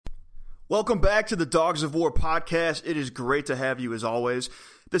Welcome back to the Dogs of War podcast. It is great to have you as always.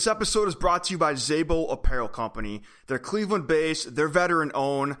 This episode is brought to you by Zabo Apparel Company. They're Cleveland-based, they're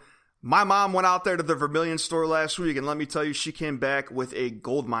veteran-owned. My mom went out there to the Vermilion store last week, and let me tell you, she came back with a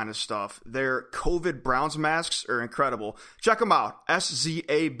gold mine of stuff. Their COVID Browns masks are incredible. Check them out,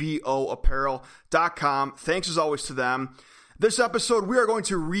 SZABOapparel.com. Thanks as always to them. This episode, we are going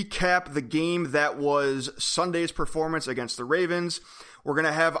to recap the game that was Sunday's performance against the Ravens. We're going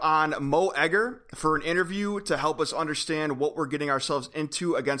to have on Mo Egger for an interview to help us understand what we're getting ourselves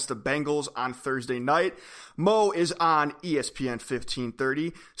into against the Bengals on Thursday night. Mo is on ESPN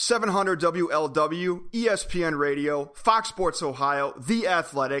 1530, 700 WLW, ESPN Radio, Fox Sports Ohio, The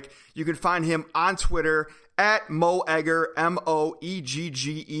Athletic. You can find him on Twitter at Mo Egger,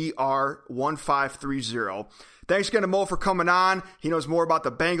 MOEGGER 1530. Thanks again to Mo for coming on. He knows more about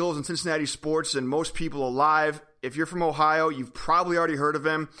the Bengals and Cincinnati sports than most people alive. If you're from Ohio, you've probably already heard of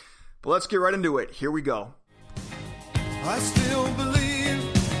him. But let's get right into it. Here we go. I still believe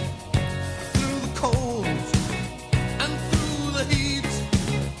through the cold and through the heat,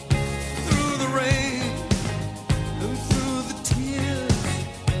 through the rain and through the tears,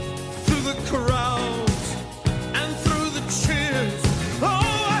 through the crowds and through the cheers.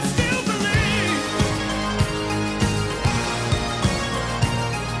 Oh, I still believe.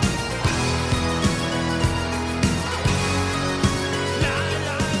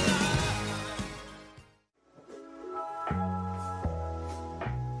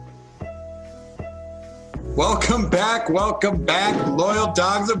 Welcome back, loyal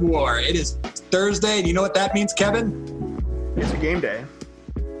Dogs of War. It is Thursday, and you know what that means, Kevin? It's a game day.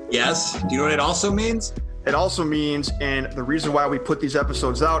 Yes. Do you know what it also means? It also means, and the reason why we put these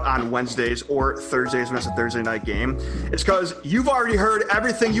episodes out on Wednesdays or Thursdays when it's a Thursday night game, is because you've already heard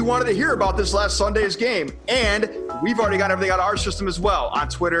everything you wanted to hear about this last Sunday's game. And we've already got everything out of our system as well, on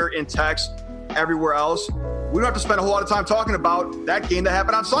Twitter, in text, everywhere else. We don't have to spend a whole lot of time talking about that game that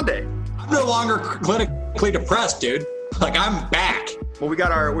happened on Sunday. I'm no longer clinically depressed, dude. Like, I'm back. Well,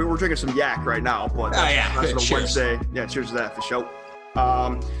 we're drinking some yak right now, but that's a Cheers. Wednesday. Yeah, cheers to that for sure.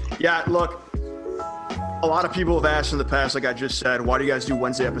 Yeah, look, a lot of people have asked in the past, like I just said, why do you guys do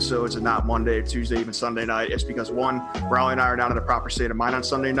Wednesday episodes and not Monday, Tuesday, even Sunday night? It's because, one, Riley and I are not in a proper state of mind on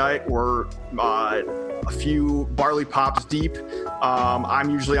Sunday night. We're a few barley pops deep. I'm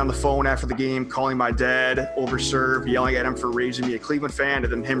usually on the phone after the game calling my dad over serve, yelling at him for raising me a Cleveland fan,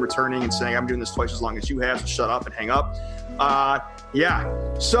 and then him returning and saying, I'm doing this twice as long as you have, so shut up and hang up.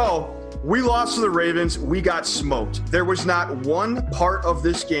 So we lost to the Ravens. We got smoked. There was not one part of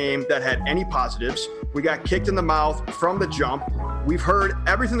this game that had any positives. We got kicked in the mouth from the jump. We've heard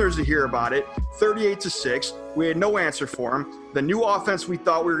everything there is to hear about it. 38-6. We had no answer for him. The new offense we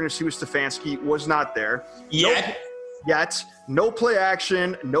thought we were going to see with Stefanski was not there. Yet. No play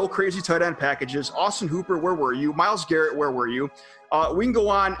action, no crazy tight end packages. Austin Hooper, where were you? Myles Garrett, where were you? We can go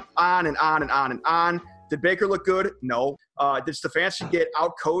on and on and on and on. Did Baker look good? No. Did Stefanski get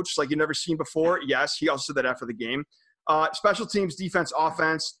out-coached like you've never seen before? Yes. He also said that after the game. Special teams, defense,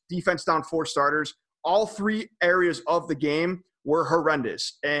 offense, defense down 4 starters. All 3 areas of the game were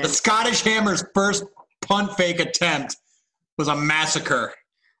horrendous. And The Scottish Hammer's first punt fake attempt was a massacre.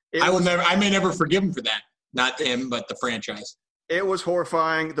 I may never forgive him for that. Not him, but the franchise. It was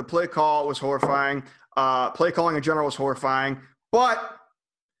horrifying. The play call was horrifying. Play calling in general was horrifying. But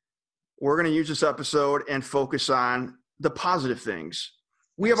we're going to use this episode and focus on the positive things.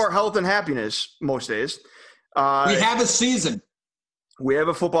 We have our health and happiness most days. We have a season. We have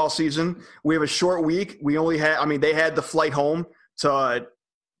a football season. We have a short week. They had the flight home to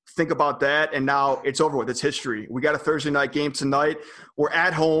think about that, and now it's over with. It's history. We got a Thursday night game tonight. We're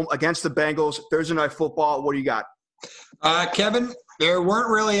at home against the Bengals. Thursday night football. What do you got? Kevin, there weren't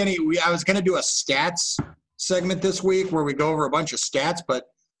really any – I was going to do a stats segment this week where we go over a bunch of stats, but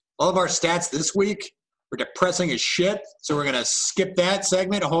all of our stats this week were depressing as shit, so we're going to skip that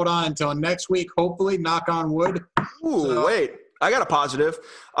segment. Hold on until next week, hopefully, knock on wood. Wait. I got a positive.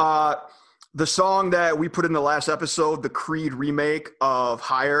 The song that we put in the last episode, the Creed remake of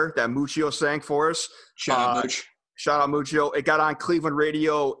Higher that Muccio sang for us. Shout out, Mooch. Shout out, Muccio. It got on Cleveland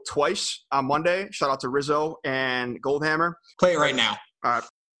radio twice on Monday. Shout out to Rizzo and Goldhammer. Play it right now. All right.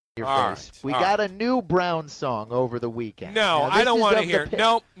 We got a new Brown song over the weekend. No, I don't want to hear.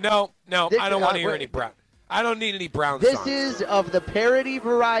 No. I don't want to hear any Brown. I don't need any Brown songs. This is of the parody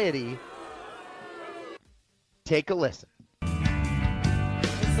variety. Take a listen.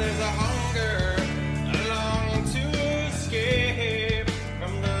 There's a hunger, a longing to escape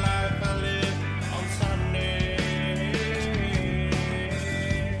from the life I live on Sunday.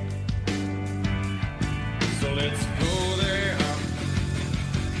 So let's go there.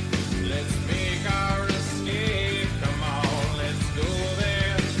 Let's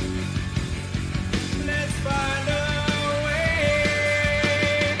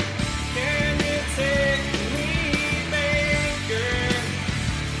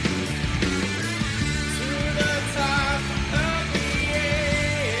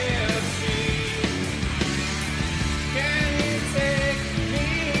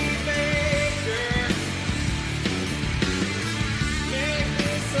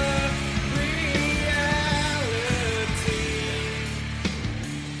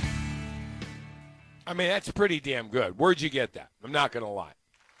I mean, that's pretty damn good. Where'd you get that? I'm not going to lie.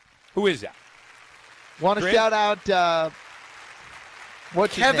 Who is that? Want to shout out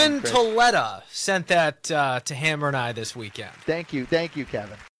what's his Kevin name, Chris? Toletta sent that to Hammer and I this weekend. Thank you,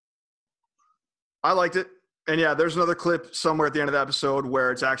 Kevin. I liked it. And yeah, there's another clip somewhere at the end of the episode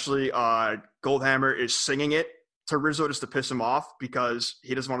where it's actually Goldhammer is singing it to Rizzo just to piss him off because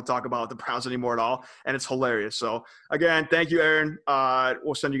he doesn't want to talk about the Browns anymore at all. And it's hilarious. So again, thank you, Aaron.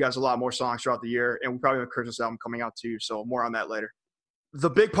 We'll send you guys a lot more songs throughout the year. And we probably have a Christmas album coming out too. So more on that later. The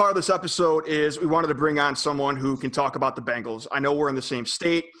big part of this episode is we wanted to bring on someone who can talk about the Bengals. I know we're in the same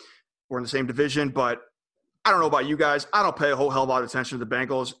state, we're in the same division, but I don't know about you guys. I don't pay a whole hell of a lot of attention to the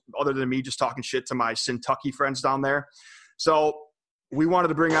Bengals other than me just talking shit to my Kentucky friends down there. So we wanted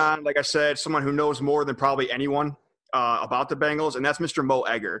to bring on, like I said, someone who knows more than probably anyone about the Bengals, and that's Mr. Mo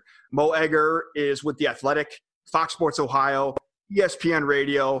Egger. Mo Egger is with The Athletic, Fox Sports Ohio, ESPN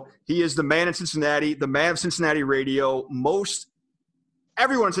Radio. He is the man in Cincinnati, the man of Cincinnati radio.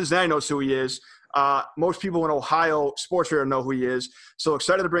 Everyone in Cincinnati knows who he is. Most people in Ohio sports radio know who he is. So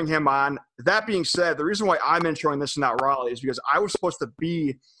excited to bring him on. That being said, the reason why I'm introing this and not Raleigh is because I was supposed to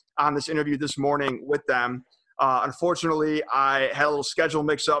be on this interview this morning with them. Unfortunately, I had a little schedule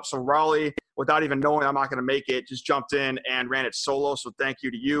mix-up. So Raleigh, without even knowing I'm not going to make it, just jumped in and ran it solo. So thank you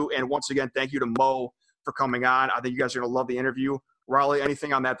to you. And once again, thank you to Mo for coming on. I think you guys are going to love the interview. Raleigh,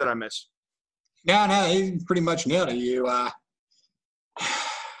 anything on that I missed? No, he pretty much nailed it. You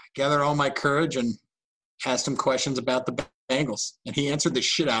gathered all my courage and asked him questions about the Bengals, and he answered the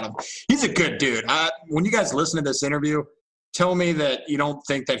shit out of him. He's a good dude. When you guys listen to this interview, tell me that you don't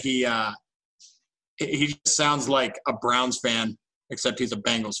think that he just sounds like a Browns fan, except he's a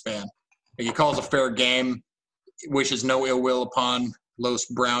Bengals fan. He calls a fair game, wishes no ill will upon Los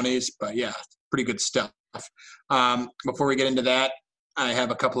Brownies, but yeah, pretty good stuff. Before we get into that, I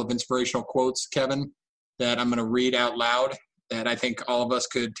have a couple of inspirational quotes, Kevin, that I'm going to read out loud that I think all of us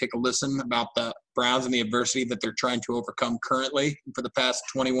could take a listen about the Browns and the adversity that they're trying to overcome currently for the past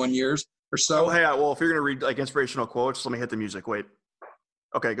 21 years or so. Oh, hey, well, if you're going to read like inspirational quotes, let me hit the music. Wait.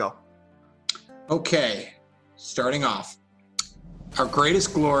 Okay, go. Okay, starting off. Our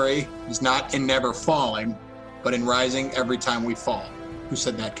greatest glory is not in never falling, but in rising every time we fall. Who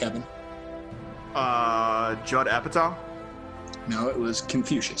said that, Kevin? Judd Apatow? No, it was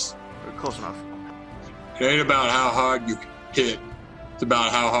Confucius. Close enough. It ain't about how hard you hit. It's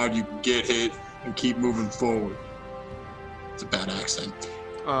about how hard you can get hit and keep moving forward. It's a bad accent.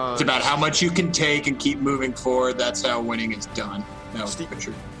 It's about how much you can take and keep moving forward. That's how winning is done. No,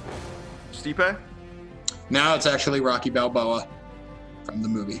 Richard. Stipe? No, it's actually Rocky Balboa from the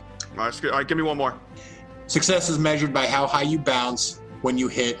movie. All right, give me one more. Success is measured by how high you bounce when you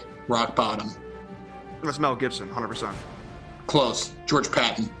hit rock bottom. That's Mel Gibson, 100%. Close. George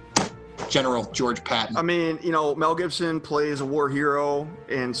Patton. General George Patton. I mean, Mel Gibson plays a war hero,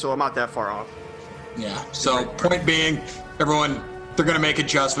 and so I'm not that far off. Yeah. So point being, everyone, they're going to make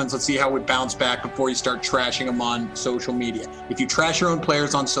adjustments. Let's see how we bounce back before you start trashing them on social media. If you trash your own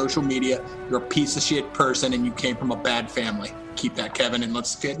players on social media, you're a piece of shit person and you came from a bad family. Keep that, Kevin, and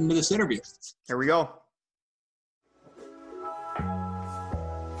let's get into this interview. Here we go.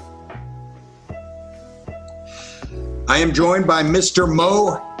 I am joined by Mr.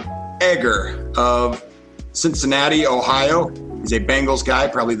 Mo Egger of Cincinnati, Ohio. He's a Bengals guy,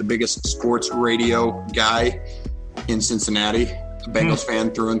 probably the biggest sports radio guy in Cincinnati. A Bengals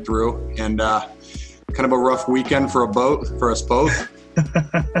fan through and through, and kind of a rough weekend for us both.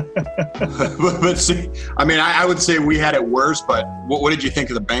 But see, I mean, I would say we had it worse. But what did you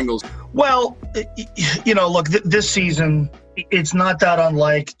think of the Bengals? Well, look, this season it's not that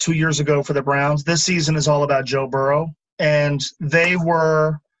unlike 2 years ago for the Browns. This season is all about Joe Burrow, and they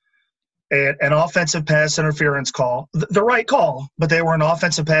were an offensive pass interference call, the right call, but they were an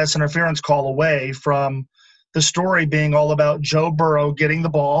offensive pass interference call away from the story being all about Joe Burrow getting the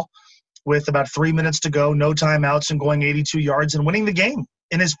ball with about 3 minutes to go, no timeouts, and going 82 yards and winning the game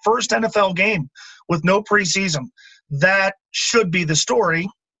in his first NFL game with no preseason. That should be the story.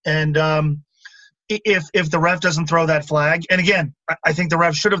 And if the ref doesn't throw that flag, and again, I think the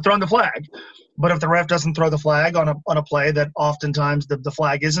ref should have thrown the flag, but if the ref doesn't throw the flag on a play that oftentimes the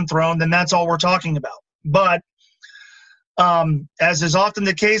flag isn't thrown, then that's all we're talking about. But as is often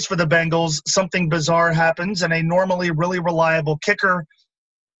the case for the Bengals, something bizarre happens, and a normally really reliable kicker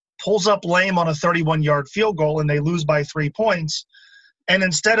pulls up lame on a 31-yard field goal, and they lose by 3 points. And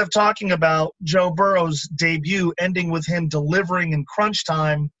instead of talking about Joe Burrow's debut ending with him delivering in crunch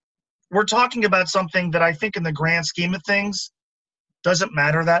time, we're talking about something that I think in the grand scheme of things doesn't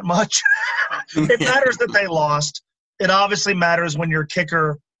matter that much. It matters that they lost. It obviously matters when your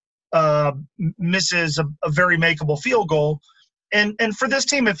kicker misses a very makeable field goal. And for this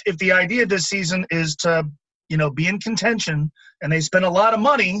team, if the idea this season is to, be in contention, and they spend a lot of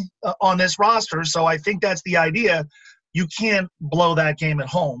money on this roster, so I think that's the idea. You can't blow that game at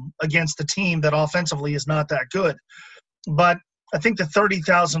home against a team that offensively is not that good. But I think the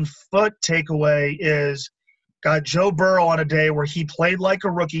 30,000-foot takeaway is got Joe Burrow on a day where he played like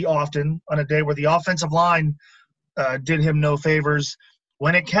a rookie often, on a day where the offensive line did him no favors.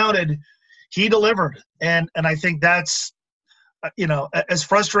 When it counted, he delivered. And I think that's, as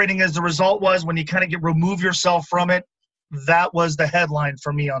frustrating as the result was, when you kind of remove yourself from it, that was the headline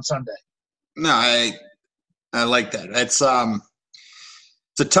for me on Sunday. No, I like that. It's a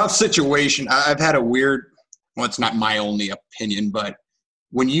tough situation. I've had a weird – well, it's not my only opinion, but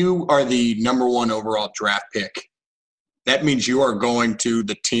when you are the number 1 overall draft pick, that means you are going to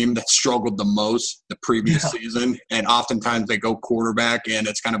the team that struggled the most the previous season, and oftentimes they go quarterback, and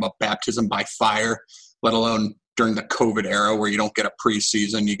it's kind of a baptism by fire, let alone during the COVID era where you don't get a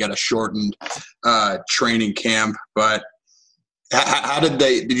preseason, you get a shortened training camp. But how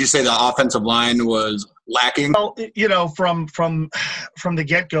did you say the offensive line was lacking? Well, from the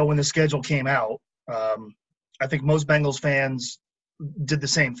get-go when the schedule came out, I think most Bengals fans did the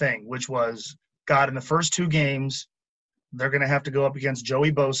same thing, which was, God, in the first 2 games, they're going to have to go up against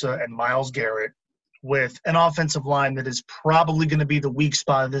Joey Bosa and Myles Garrett with an offensive line that is probably going to be the weak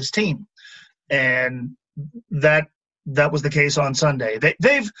spot of this team. And that was the case on Sunday.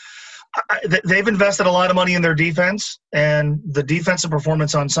 They've invested a lot of money in their defense, and the defensive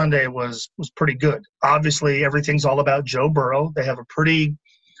performance on Sunday was pretty good. Obviously, everything's all about Joe Burrow. They have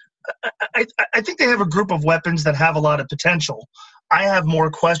I think they have a group of weapons that have a lot of potential. I have more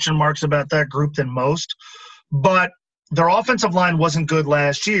question marks about that group than most, but their offensive line wasn't good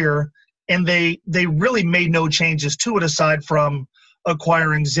last year, and they really made no changes to it aside from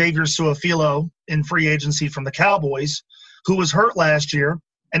acquiring Xavier Su'a-Filo in free agency from the Cowboys, who was hurt last year,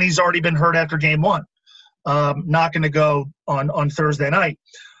 and he's already been hurt after game 1. Not going to go on Thursday night.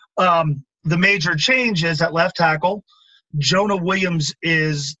 The major change is at left tackle. Jonah Williams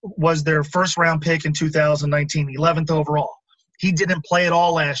was their first-round pick in 2019, 11th overall. He didn't play at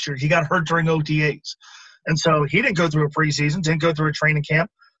all last year. He got hurt during OTAs. And so he didn't go through a preseason, didn't go through a training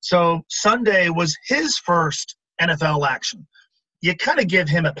camp. So Sunday was his first NFL action. You kind of give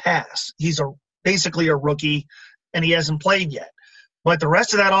him a pass. He's basically a rookie, and he hasn't played yet. But the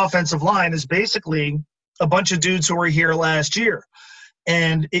rest of that offensive line is basically a bunch of dudes who were here last year.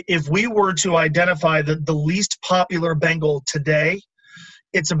 And if we were to identify the least popular Bengal today,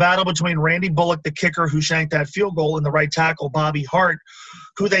 it's a battle between Randy Bullock, the kicker who shanked that field goal, and the right tackle, Bobby Hart,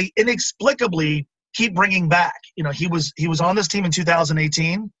 who they inexplicably keep bringing back. He was on this team in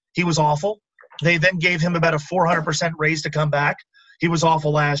 2018. He was awful. They then gave him about a 400% raise to come back. He was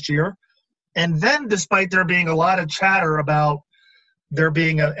awful last year. And then, despite there being a lot of chatter about there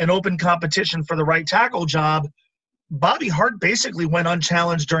being an open competition for the right tackle job, Bobby Hart basically went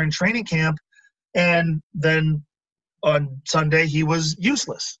unchallenged during training camp, and then on Sunday he was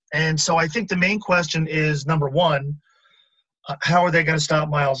useless. And so I think the main question is, number one, how are they going to stop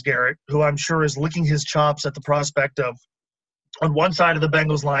Myles Garrett, who I'm sure is licking his chops at the prospect of, on one side of the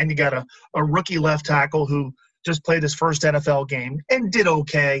Bengals line, you got a rookie left tackle who just played his first NFL game and did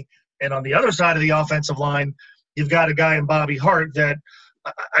okay. And on the other side of the offensive line, you've got a guy in Bobby Hart that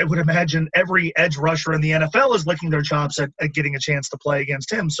I would imagine every edge rusher in the NFL is licking their chops at getting a chance to play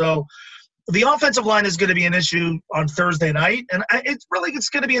against him. So the offensive line is going to be an issue on Thursday night, and it's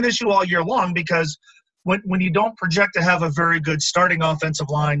going to be an issue all year long, because when you don't project to have a very good starting offensive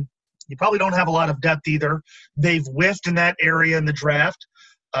line, you probably don't have a lot of depth either. They've whiffed in that area in the draft.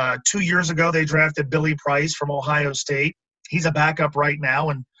 2 years ago, they drafted Billy Price from Ohio State. He's a backup right now,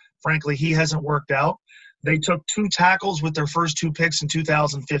 and frankly, he hasn't worked out. They took 2 tackles with their first 2 picks in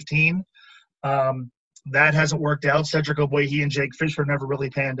 2015. That hasn't worked out. Cedric Ogbuehi and Jake Fisher never really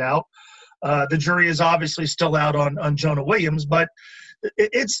panned out. The jury is obviously still out on Jonah Williams, but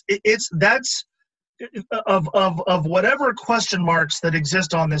that's of whatever question marks that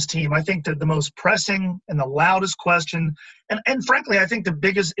exist on this team. I think that the most pressing and the loudest question, and frankly, I think the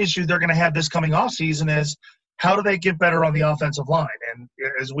biggest issue they're going to have this coming off season is, how do they get better on the offensive line? And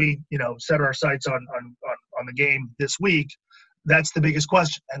as we, set our sights on the game this week, that's the biggest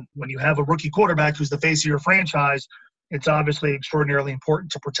question. And when you have a rookie quarterback who's the face of your franchise, it's obviously extraordinarily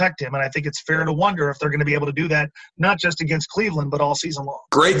important to protect him. And I think it's fair to wonder if they're going to be able to do that, not just against Cleveland, but all season long.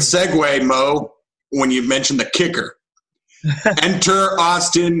 Great segue, Mo, when you mentioned the kicker. Enter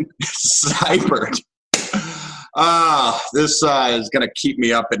Austin Seibert. This is going to keep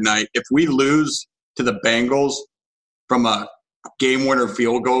me up at night. If we lose to the Bengals from a game winner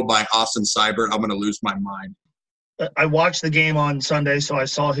field goal by Austin Seibert, I'm going to lose my mind. I watched the game on Sunday, so I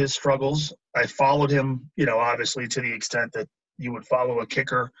saw his struggles. I followed him, obviously to the extent that you would follow a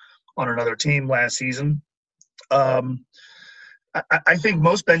kicker on another team last season. I think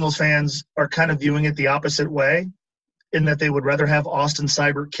most Bengals fans are kind of viewing it the opposite way, in that they would rather have Austin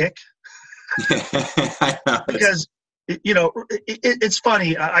Seibert kick. Because, it's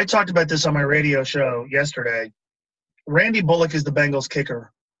funny. I talked about this on my radio show yesterday. Randy Bullock is the Bengals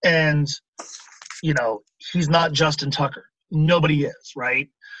kicker, and he's not Justin Tucker. Nobody is, right?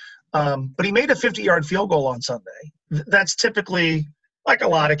 But he made a 50-yard field goal on Sunday. That's typically, like a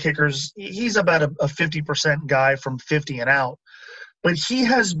lot of kickers, he's about a 50% guy from 50 and out. But he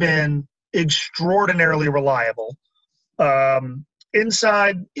has been extraordinarily reliable.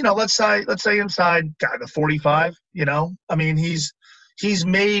 Inside, let's say inside the 45, I mean, he's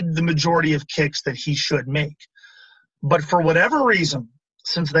made the majority of kicks that he should make. But for whatever reason,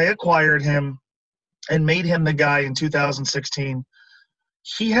 since they acquired him and made him the guy in 2016,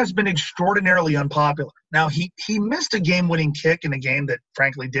 he has been extraordinarily unpopular. Now, he missed a game-winning kick in a game that,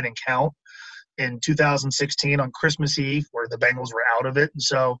 frankly, didn't count in 2016 on Christmas Eve, where the Bengals were out of it. And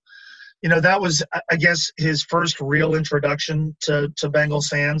so, that was, I guess, his first real introduction to Bengals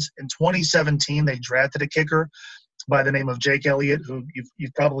fans. In 2017, they drafted a kicker by the name of Jake Elliott, who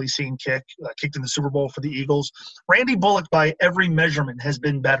you've probably seen kicked in the Super Bowl for the Eagles. Randy Bullock, by every measurement, has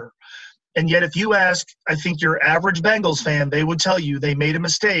been better. And yet, if you ask, I think, your average Bengals fan, they would tell you they made a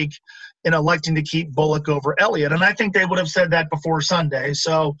mistake in electing to keep Bullock over Elliott. And I think they would have said that before Sunday.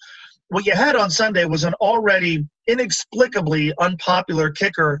 So what you had on Sunday was an already inexplicably unpopular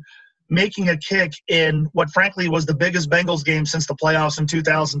kicker making a kick in what, frankly, was the biggest Bengals game since the playoffs in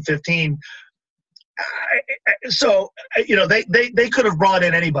 2015. So, they could have brought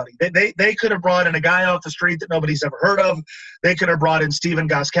in anybody. They could have brought in a guy off the street that nobody's ever heard of. They could have brought in Steven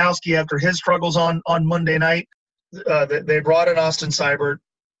Gostkowski after his struggles on Monday night. They brought in Austin Seibert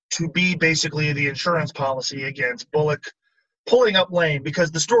to be basically the insurance policy against Bullock pulling up lane, because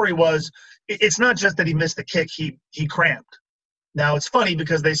the story was it's not just that he missed the kick, he cramped. Now, it's funny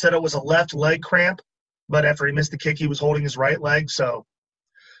because they said it was a left leg cramp, but after he missed the kick, he was holding his right leg. So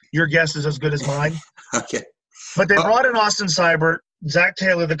your guess is as good as mine. Okay. But they brought in Austin Seibert. Zach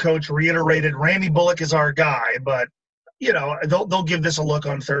Taylor, the coach, reiterated Randy Bullock is our guy. But, they'll give this a look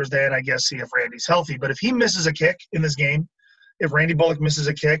on Thursday and I guess see if Randy's healthy. But if he misses a kick in this game, if Randy Bullock misses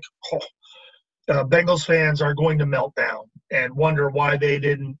a kick, Bengals fans are going to melt down and wonder why they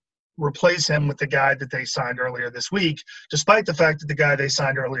didn't replace him with the guy that they signed earlier this week, despite the fact that the guy they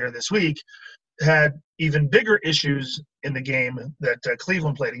signed earlier this week had even bigger issues in the game that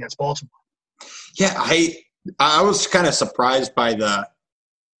Cleveland played against Baltimore. Yeah, I was kind of surprised by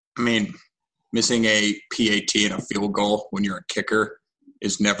missing a PAT and a field goal when you're a kicker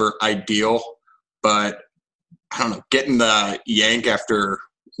is never ideal. But, I don't know, getting the yank after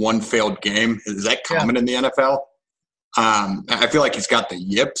one failed game, is that common in the NFL? I feel like he's got the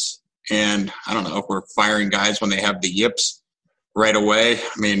yips. And I don't know if we're firing guys when they have the yips right away.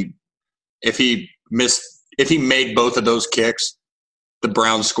 I mean, if he made both of those kicks, the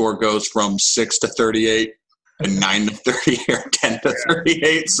Browns score goes from 6 to 38 and 9 to 30 or 10 to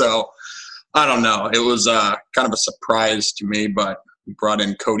 38. So I don't know. It was kind of a surprise to me, but we brought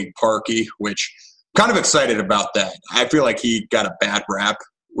in Cody Parkey, which I'm kind of excited about that. I feel like he got a bad rap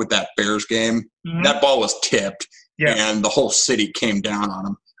with that Bears game. Mm-hmm. That ball was tipped and the whole city came down on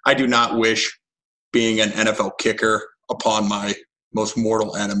him. I do not wish being an NFL kicker upon my most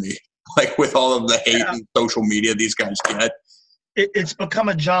mortal enemy, like with all of the hate and social media these guys get. It's become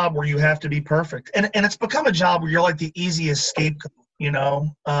a job where you have to be perfect. And it's become a job where you're like the easiest scapegoat,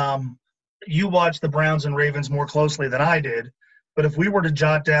 You watch the Browns and Ravens more closely than I did, but if we were to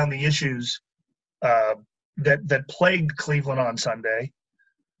jot down the issues that plagued Cleveland on Sunday,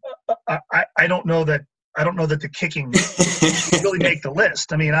 I don't know that the kicking really make the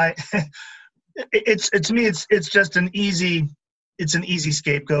list. I mean, to me, it's just an easy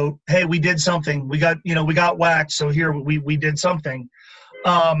scapegoat. Hey, we did something. We got whacked. So here we did something.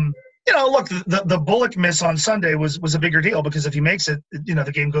 Look, the Bullock miss on Sunday was a bigger deal because if he makes it,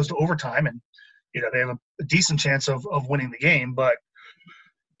 the game goes to overtime and, they have a decent chance of winning the game. But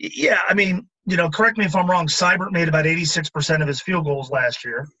yeah, I mean, correct me if I'm wrong. Seibert made about 86% of his field goals last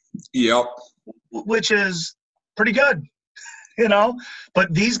year. Yep. Which is pretty good,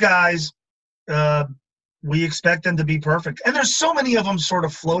 But these guys, we expect them to be perfect. And there's so many of them sort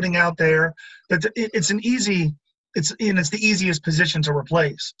of floating out there that it's the easiest position to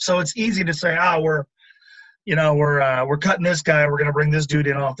replace. So it's easy to say, we're we're cutting this guy. We're going to bring this dude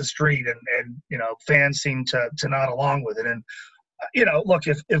in off the street, and fans seem to nod along with it. And look,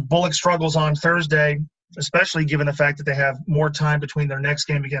 if Bullock struggles on Thursday, especially given the fact that they have more time between their next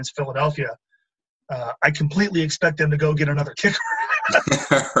game against Philadelphia, I completely expect them to go get another kicker.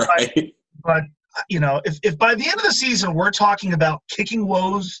 Right. But if by the end of the season we're talking about kicking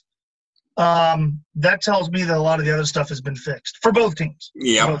woes, that tells me that a lot of the other stuff has been fixed for both teams.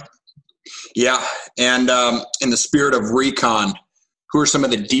 Yeah. Yeah. And in the spirit of recon, who are some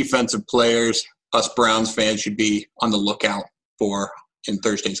of the defensive players us Browns fans should be on the lookout for in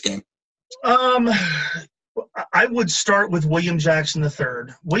Thursday's game? I would start with William Jackson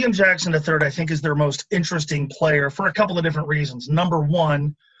III. William Jackson III, I think, is their most interesting player for a couple of different reasons. Number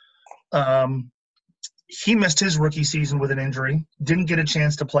one, he missed his rookie season with an injury, didn't get a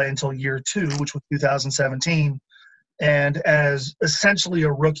chance to play until year 2, which was 2017. And as essentially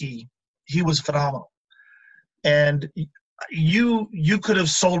a rookie, he was phenomenal. And you could have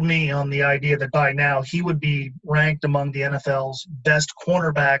sold me on the idea that by now he would be ranked among the NFL's best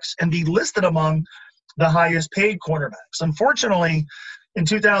cornerbacks and be listed among the highest paid cornerbacks. Unfortunately, in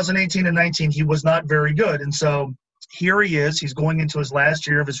 2018 and 19, he was not very good. And so here he is. He's going into his last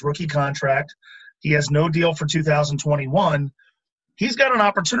year of his rookie contract. He has no deal for 2021. He's got an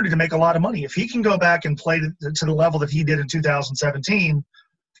opportunity to make a lot of money. If he can go back and play to the level that he did in 2017,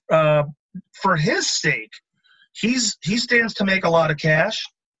 for his sake, he stands to make a lot of cash.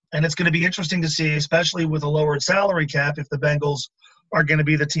 And it's going to be interesting to see, especially with a lowered salary cap, if the Bengals are going to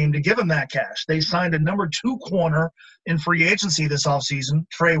be the team to give him that cash. They signed a number 2 corner in free agency this offseason,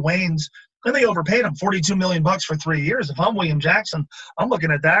 Trey Waynes, and they overpaid him $42 million for 3 years. If I'm William Jackson, I'm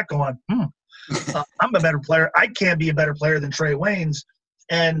looking at that going, I'm a better player. I can't be a better player than Trey Waynes.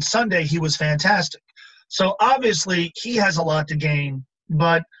 And Sunday, he was fantastic. So obviously, he has a lot to gain.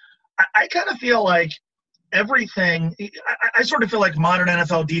 But I kind of feel like everything – I sort of feel like modern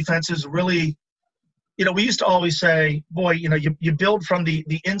NFL defenses really – we used to always say, boy, you build from the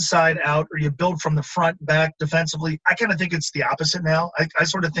inside out or you build from the front back defensively. I kind of think it's the opposite now. I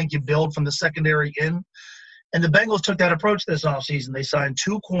sort of think you build from the secondary in. And the Bengals took that approach this offseason. They signed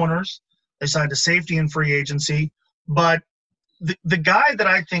 2 corners. They signed a safety in free agency. But the guy that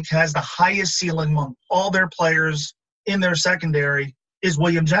I think has the highest ceiling among all their players in their secondary is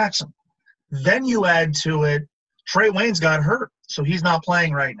William Jackson. Then you add to it, Trey Waynes got hurt, so he's not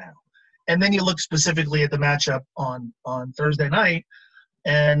playing right now. And then you look specifically at the matchup on Thursday night,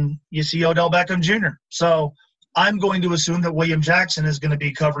 and you see Odell Beckham Jr. So I'm going to assume that William Jackson is going to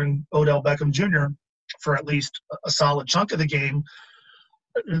be covering Odell Beckham Jr. for at least a solid chunk of the game.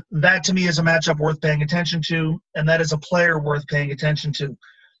 That, to me, is a matchup worth paying attention to, and that is a player worth paying attention to.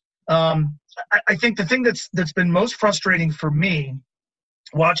 I think the thing that's been most frustrating for me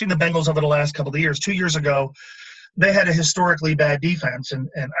watching the Bengals over the last couple of years, 2 years ago, they had a historically bad defense. And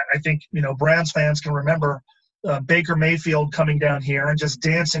I think, Browns fans can remember Baker Mayfield coming down here and just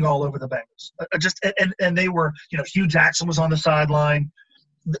dancing all over the Bengals. And they were, Hugh Jackson was on the sideline.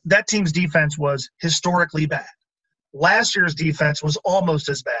 That team's defense was historically bad. Last year's defense was almost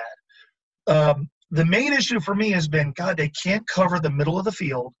as bad. The main issue for me has been, God, they can't cover the middle of the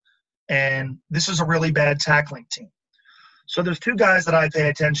field, and this is a really bad tackling team. So there's 2 guys that I pay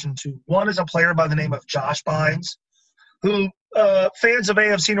attention to. One is a player by the name of Josh Bynes, who fans of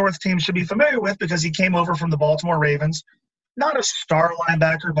AFC North teams should be familiar with because he came over from the Baltimore Ravens. Not a star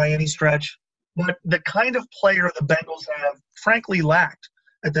linebacker by any stretch, but the kind of player the Bengals have frankly lacked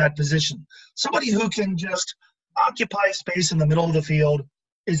at that position. Somebody who can just occupy space in the middle of the field,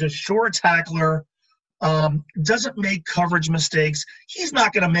 is a sure tackler, doesn't make coverage mistakes. He's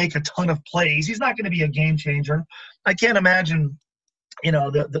not going to make a ton of plays. He's not going to be a game changer. I can't imagine,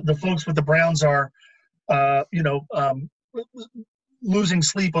 the folks with the Browns are, losing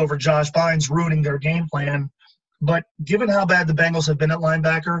sleep over Josh Bynes ruining their game plan. But given how bad the Bengals have been at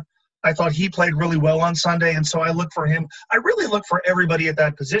linebacker, I thought he played really well on Sunday, and so I look for him. I really look for everybody at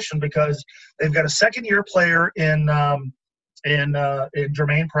that position because they've got a second-year player in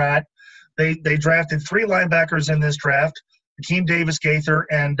Jermaine Pratt. They drafted 3 linebackers in this draft, Hakeem Davis-Gaither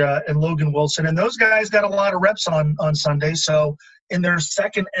and Logan Wilson, and those guys got a lot of reps on Sunday. So in their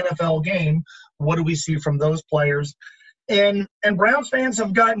second NFL game, what do we see from those players? And Browns fans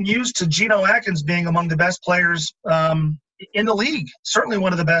have gotten used to Geno Atkins being among the best players in the league, certainly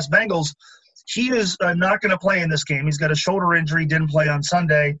one of the best Bengals. He is not going to play in this game. He's got a shoulder injury, didn't play on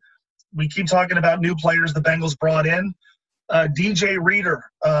Sunday. We keep talking about new players the Bengals brought in. DJ Reader,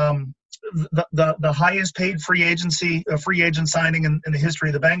 the highest paid free agent signing in the history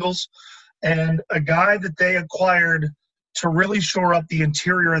of the Bengals, and a guy that they acquired to really shore up the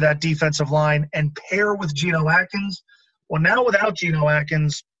interior of that defensive line and pair with Geno Atkins. Well, now without Geno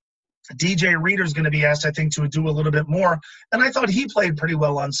Atkins, DJ Reader's going to be asked, I think, to do a little bit more. And I thought he played pretty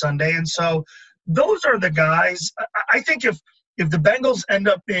well on Sunday. And so those are the guys. I think if the Bengals end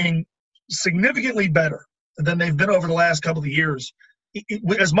up being significantly better than they've been over the last couple of years,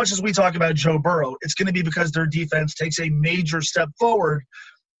 as much as we talk about Joe Burrow, it's going to be because their defense takes a major step forward.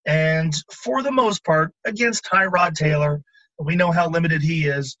 And for the most part, against Tyrod Taylor, we know how limited he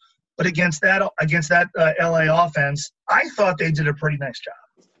is, but against that LA offense, I thought they did a pretty nice job.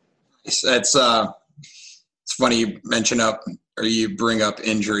 It's funny you you bring up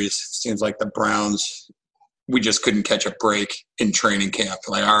injuries. It seems like the Browns, we just couldn't catch a break in training camp.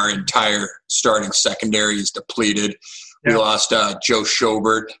 Like our entire starting secondary is depleted. Yeah. We lost Joe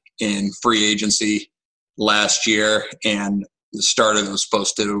Schobert in free agency last year, and the starter that was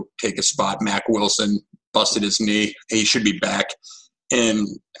supposed to take a spot, Mac Wilson, busted his knee. He should be back in,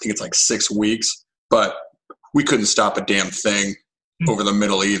 I think it's like 6 weeks, but we couldn't stop a damn thing over the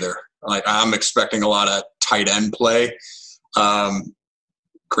middle either. Like, I'm expecting a lot of tight end play.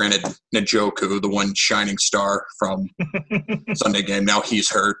 Granted, Njoku, the one shining star from Sunday game, now he's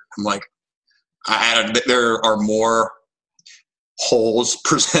hurt. I'm like, there are more holes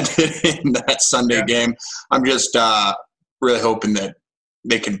presented in that Sunday game. I'm just really hoping that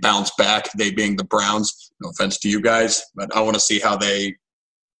they can bounce back, they being the Browns. No offense to you guys, but I want to see how they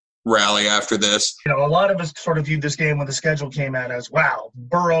rally after this. A lot of us sort of viewed this game when the schedule came out as, wow,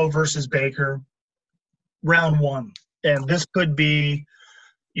 Burrow versus Baker, round one. And this could be,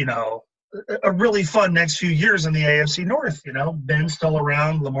 a really fun next few years in the AFC North. Ben's still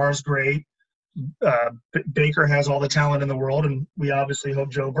around, Lamar's great. Baker has all the talent in the world, and we obviously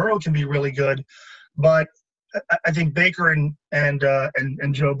hope Joe Burrow can be really good. But I think Baker and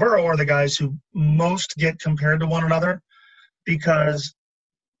Joe Burrow are the guys who most get compared to one another, because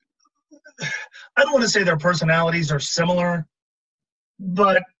I don't want to say their personalities are similar,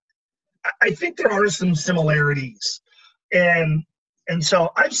 but I think there are some similarities. And so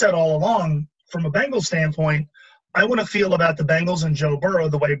I've said all along, from a Bengals standpoint, I want to feel about the Bengals and Joe Burrow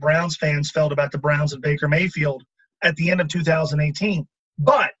the way Browns fans felt about the Browns and Baker Mayfield at the end of 2018.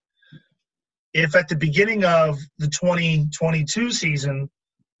 But if at the beginning of the 2022 season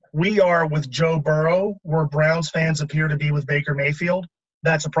we are with Joe Burrow where Browns fans appear to be with Baker Mayfield,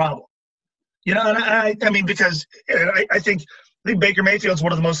 that's a problem. And I mean, because I think Baker Mayfield's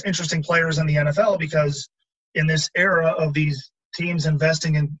one of the most interesting players in the NFL, because in this era of these teams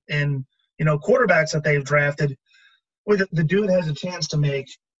investing in quarterbacks that they've drafted, the dude has a chance to make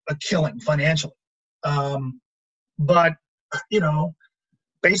a killing financially. But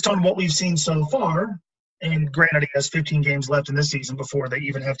based on what we've seen so far, and granted he has 15 games left in this season before they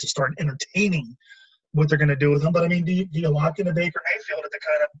even have to start entertaining what they're going to do with him. But I mean, do you lock into Baker Mayfield at the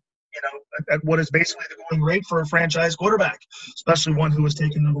kind of, at what is basically the going rate for a franchise quarterback, especially one who was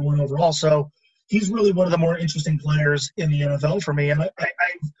taken number one overall? So he's really one of the more interesting players in the NFL for me. And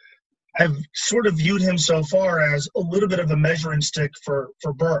I've sort of viewed him so far as a little bit of a measuring stick for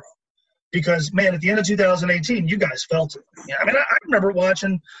Burrow. Because, man, at the end of 2018, you guys felt it. I mean, I remember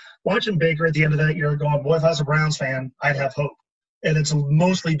watching Baker at the end of that year going, boy, if I was a Browns fan, I'd have hope. And it's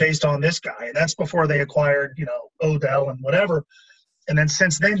mostly based on this guy. And that's before they acquired, Odell and whatever. And then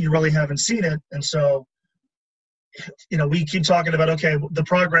since then, you really haven't seen it. And so, we keep talking about, okay, the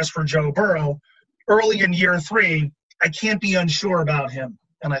progress for Joe Burrow. Early in year 3, I can't be unsure about him.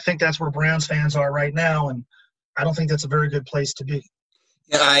 And I think that's where Browns fans are right now. And I don't think that's a very good place to be.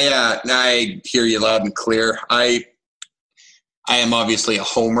 Yeah, I hear you loud and clear. I am obviously a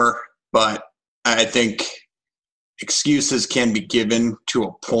homer, but I think excuses can be given to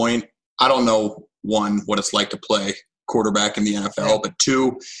a point. I don't know, one, what it's like to play quarterback in the NFL, but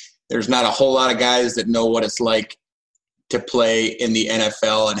two, there's not a whole lot of guys that know what it's like to play in the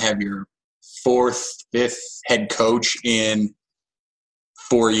NFL and have your 4th, 5th head coach in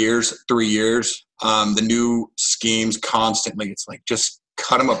 4 years, 3 years. The new schemes constantly, it's like, just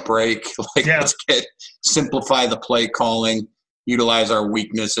cut them a break. Let's simplify the play calling, utilize our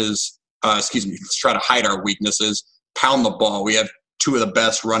weaknesses. Let's try to hide our weaknesses, pound the ball. We have 2 of the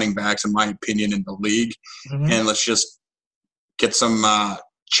best running backs, in my opinion, in the league. Mm-hmm. And let's just get some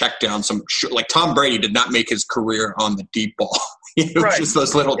check down. Like Tom Brady did not make his career on the deep ball. Just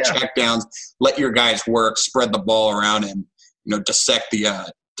those little check downs. Let your guys work, spread the ball around, and dissect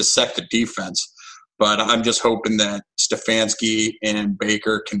the defense. But I'm just hoping that Stefanski and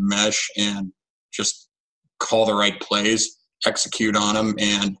Baker can mesh and just call the right plays, execute on them.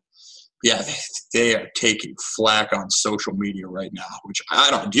 And, they are taking flack on social media right now, which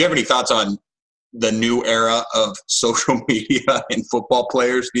I don't – do you have any thoughts on the new era of social media and football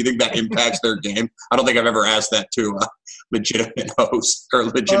players? Do you think that impacts their game? I don't think I've ever asked that to a legitimate host or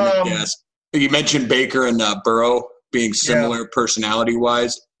legitimate guest. You mentioned Baker and Burrow being similar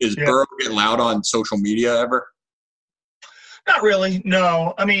personality-wise. Is Burrow getting loud on social media ever? Not really,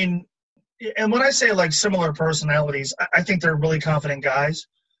 no. I mean, and when I say like similar personalities, I think they're really confident guys.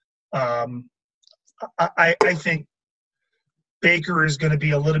 I think Baker is going to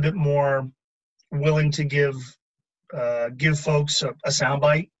be a little bit more willing to give folks a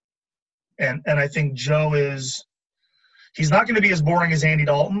soundbite, and I think Joe he's not going to be as boring as Andy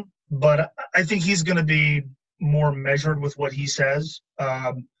Dalton, but I think he's going to be more measured with what he says.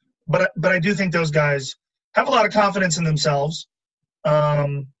 But I do think those guys have a lot of confidence in themselves.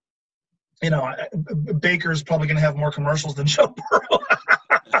 Baker's probably going to have more commercials than Joe Burrow.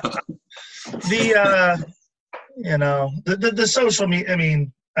 The social media, I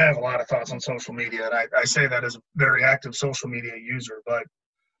mean, I have a lot of thoughts on social media, and I say that as a very active social media user. But,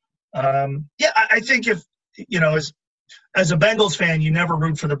 I think if, as a Bengals fan, you never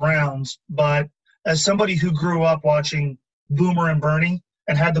root for the Browns. But as somebody who grew up watching Boomer and Bernie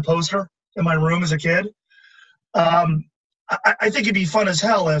and had the poster in my room as a kid, I think it'd be fun as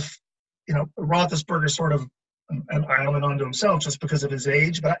hell if, Roethlisberger sort of an island onto himself just because of his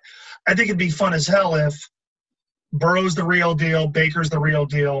age. But I think it'd be fun as hell if Burrow's the real deal, Baker's the real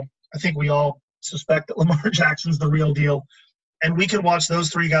deal. I think we all suspect that Lamar Jackson's the real deal. And we can watch those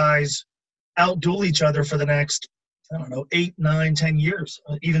three guys outduel each other for the next, 8, 9, 10 years,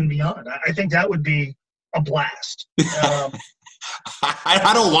 even beyond. I think that would be a blast. I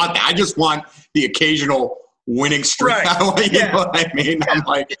don't want that. I just want the occasional winning streak. Right. You know what I mean? Yeah. I'm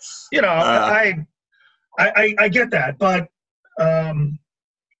like, I get that, but I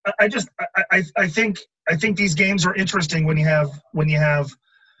think these games are interesting when you have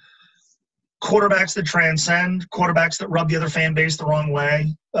quarterbacks that transcend, quarterbacks that rub the other fan base the wrong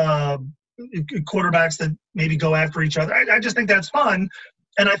way, quarterbacks that maybe go after each other. I just think that's fun,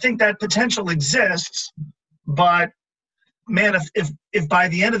 and I think that potential exists. But man, if by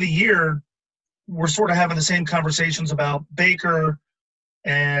the end of the year we're sort of having the same conversations about Baker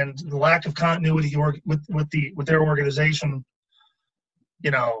and the lack of continuity with their organization,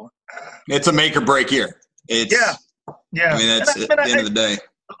 it's a make or break year. Yeah. I mean, that's at the end of the day.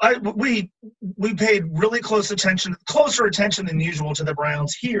 We paid really closer attention than usual to the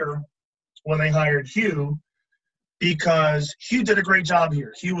Browns here when they hired Hugh, because Hugh did a great job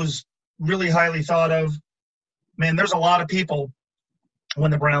here. Hugh was really highly thought of. Man, there's a lot of people when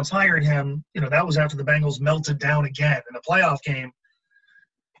the Browns hired him, that was after the Bengals melted down again in the playoff game.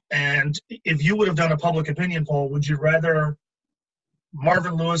 And if you would have done a public opinion poll, would you rather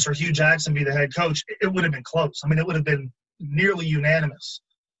Marvin Lewis or Hugh Jackson be the head coach? It would have been close. I mean, it would have been nearly unanimous.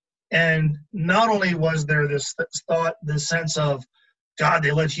 And not only was there this sense of, God,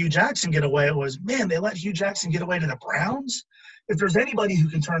 they let Hugh Jackson get away. It was, man, they let Hugh Jackson get away to the Browns? If there's anybody who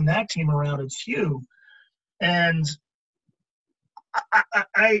can turn that team around, it's Hugh. And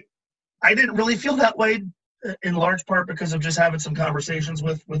I didn't really feel that way, in large part because of just having some conversations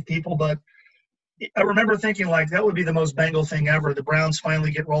with people. But I remember thinking, like, that would be the most Bengal thing ever. The Browns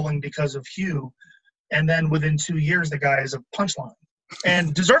finally get rolling because of Hugh. And then within 2 years, the guy is a punchline.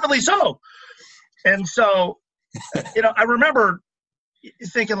 And deservedly so. And so, I remember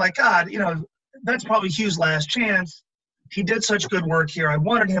thinking, like, God, that's probably Hugh's last chance. He did such good work here. I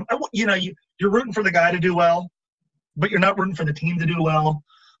wanted him. You're rooting for the guy to do well, but you're not rooting for the team to do well.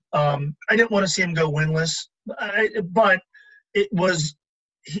 I didn't want to see him go winless, but it was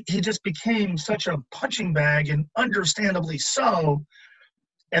he just became such a punching bag, and understandably so.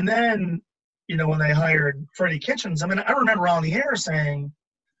 And then, when they hired Freddie Kitchens, I mean, I remember on the air saying,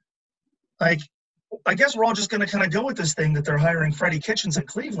 like, I guess we're all just going to kind of go with this thing that they're hiring Freddie Kitchens in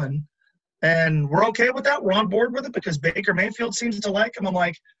Cleveland, and we're okay with that. We're on board with it because Baker Mayfield seems to like him. I'm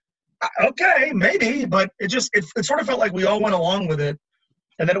like, okay, maybe, but it sort of felt like we all went along with it.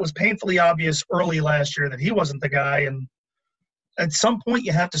 And then it was painfully obvious early last year that he wasn't the guy. And at some point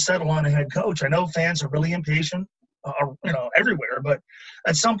you have to settle on a head coach. I know fans are really impatient, everywhere, but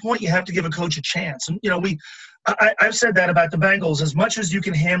at some point you have to give a coach a chance. And, I've said that about the Bengals. As much as you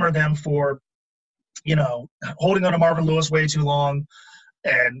can hammer them for, holding on to Marvin Lewis way too long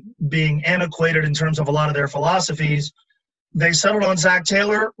and being antiquated in terms of a lot of their philosophies, they settled on Zach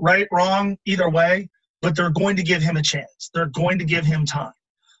Taylor, right, wrong, either way, but they're going to give him a chance. They're going to give him time.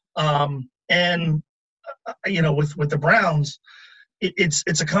 With the Browns,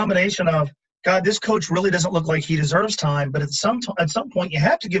 it's a combination of, God, this coach really doesn't look like he deserves time, but at some point you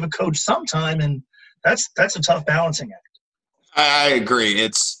have to give a coach some time, and that's a tough balancing act. I agree.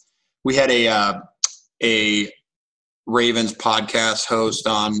 It's we had a Ravens podcast host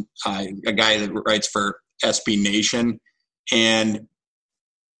on, a guy that writes for SB Nation, and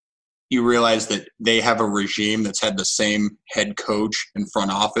you realize that they have a regime that's had the same head coach and front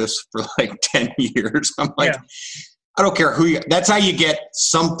office for like 10 years. I'm like, I don't care who you – that's how you get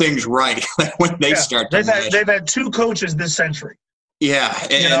some things right when they start. They've had 2 coaches this century. Yeah,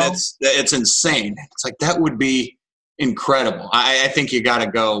 and it's insane. It's like that would be incredible. I think you got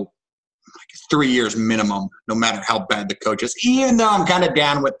to go like 3 years minimum, no matter how bad the coach is, even though I'm kind of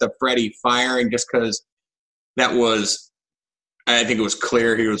down with the Freddie firing just because that was – I think it was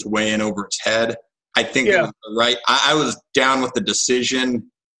clear he was way in over his head. I think it was right. I was down with the decision,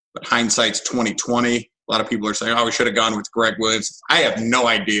 but hindsight's 2020. A lot of people are saying, "Oh, we should have gone with Greg Williams." I have no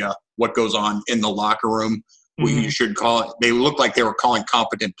idea what goes on in the locker room. What you should call it. They looked like they were calling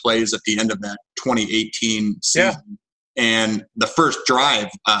competent plays at the end of that 2018 season. And the first drive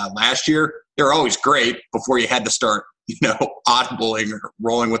last year, they were always great before you had to start, audibling or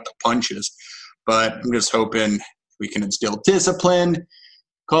rolling with the punches. But I'm just hoping we can instill discipline,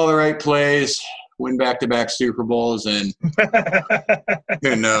 call the right plays, win back-to-back Super Bowls, and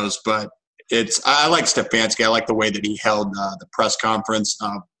who knows. But I like Stefanski. I like the way that he held the press conference.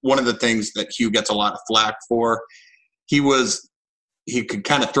 One of the things that Hugh gets a lot of flack for, he could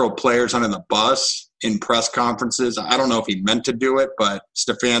kind of throw players under the bus in press conferences. I don't know if he meant to do it, but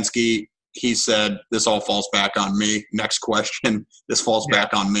Stefanski, he said, "This all falls back on me. Next question, this falls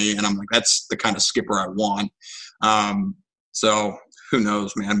back on me." And I'm like, that's the kind of skipper I want. So who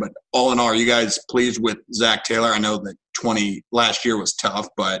knows, man. But all in all, are you guys pleased with Zach Taylor? I know that last year was tough,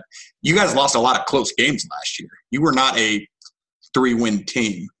 but you guys lost a lot of close games last year. You were not a 3-win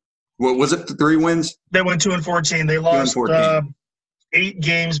team. What was it, 3 wins? They went 2-14. They lost 8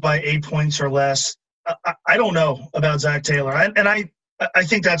 games by 8 points or less. I don't know about Zach Taylor. I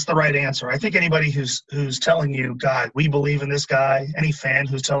think that's the right answer. I think anybody who's telling you, God, we believe in this guy, any fan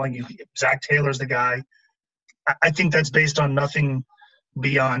who's telling you Zach Taylor's the guy, I think that's based on nothing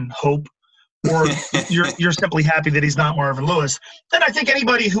beyond hope, or you're simply happy that he's not Marvin Lewis. And I think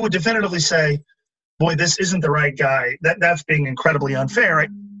anybody who would definitively say, boy, this isn't the right guy, that's being incredibly unfair.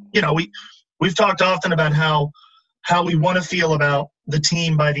 We've talked often about how we want to feel about the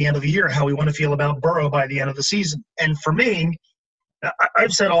team by the end of the year, how we want to feel about Burrow by the end of the season. And for me,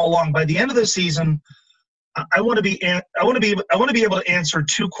 I've said all along, by the end of the season, I want to be able to answer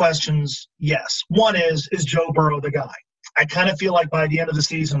 2 questions. Yes. One is Joe Burrow the guy? I kind of feel like by the end of the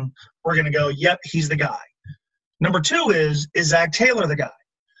season, we're going to go, yep, he's the guy. Number 2 is Zach Taylor the guy?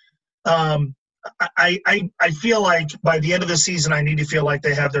 I feel like by the end of the season, I need to feel like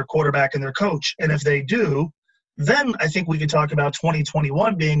they have their quarterback and their coach. And if they do, then I think we could talk about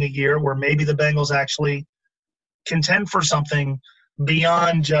 2021 being a year where maybe the Bengals actually contend for something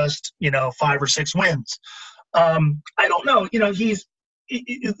beyond just 5 or 6 wins. I don't know. He's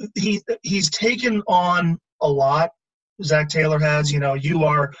taken on a lot. Zach Taylor has.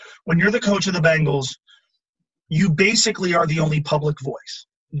 When you're the coach of the Bengals, you basically are the only public voice.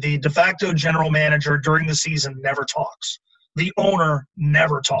 The de facto general manager during the season never talks. The owner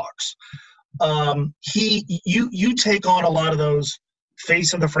never talks. You take on a lot of those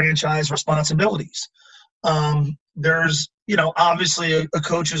face of the franchise responsibilities. There's, obviously a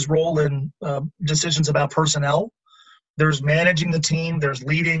coach's role in decisions about personnel. There's managing the team. There's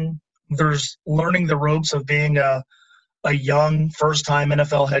leading. There's learning the ropes of being a young first-time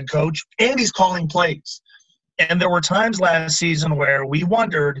NFL head coach. And he's calling plays. And there were times last season where we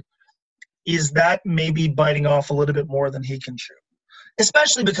wondered, is that maybe biting off a little bit more than he can chew?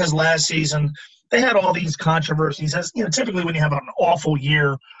 Especially because last season they had all these controversies. As typically when you have an awful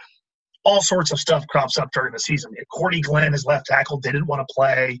year, all sorts of stuff crops up during the season. Cordy Glenn, his left tackle, didn't want to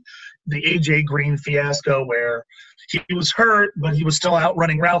play. The A.J. Green fiasco where he was hurt, but he was still out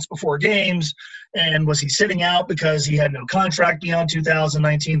running routes before games. And was he sitting out because he had no contract beyond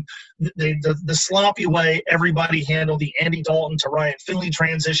 2019? The sloppy way everybody handled the Andy Dalton to Ryan Finley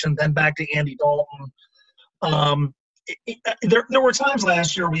transition, then back to Andy Dalton. There were times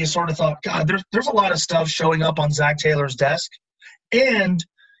last year where you sort of thought, God, there's a lot of stuff showing up on Zach Taylor's desk. And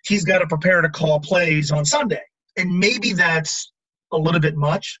he's got to prepare to call plays on Sunday. And maybe that's a little bit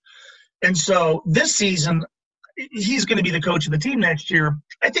much. And so this season, he's going to be the coach of the team next year.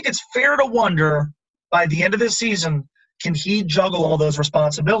 I think it's fair to wonder by the end of this season, can he juggle all those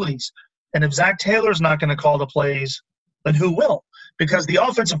responsibilities? And if Zach Taylor's not going to call the plays, then who will? Because the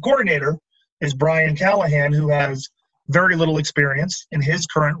offensive coordinator is Brian Callahan, who has very little experience in his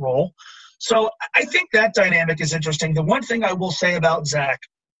current role. So I think that dynamic is interesting. The one thing I will say about Zach,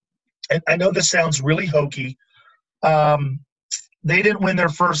 and I know this sounds really hokey, They didn't win their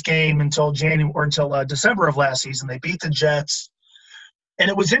first game until December of last season. They beat the Jets. And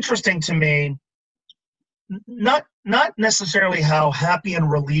it was interesting to me, not necessarily how happy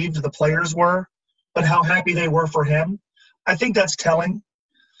and relieved the players were, but how happy they were for him. I think that's telling.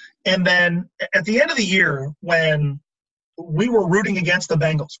 And then at the end of the year, when we were rooting against the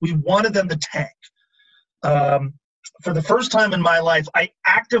Bengals, we wanted them to tank. For the first time in my life, I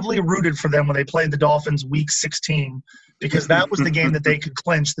actively rooted for them when they played the Dolphins week 16, because that was the game that they could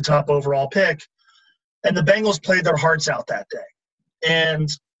clinch the top overall pick. And the Bengals played their hearts out that day. And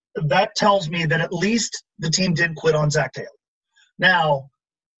that tells me that at least the team didn't quit on Zach Taylor. Now,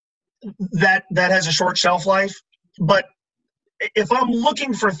 that has a short shelf life, but if I'm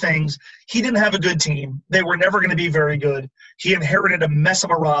looking for things, he didn't have a good team. They were never going to be very good. He inherited a mess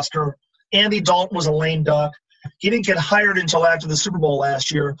of a roster. Andy Dalton was a lame duck. He didn't get hired until after the Super Bowl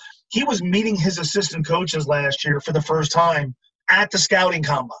last year. He was meeting his assistant coaches last year for the first time at the scouting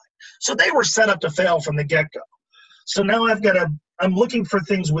combine. So they were set up to fail from the get-go. So now I'm looking for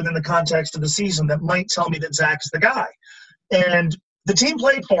things within the context of the season that might tell me that Zach's the guy. And the team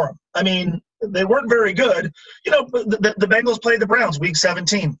played for him. I mean, they weren't very good. You know, the Bengals played the Browns week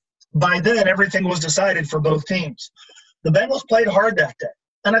 17. By then, everything was decided for both teams. The Bengals played hard that day.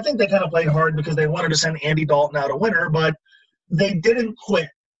 And I think they kind of played hard because they wanted to send Andy Dalton out a winner, but they didn't quit.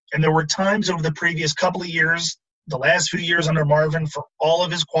 And there were times over the previous couple of years, the last few years under Marvin, for all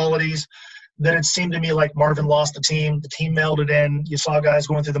of his qualities, that it seemed to me like Marvin lost the team mailed it in, you saw guys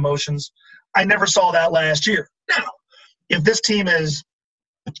going through the motions. I never saw that last year. Now, if this team is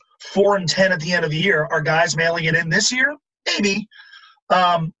 4-10 at the end of the year, are guys mailing it in this year? Maybe.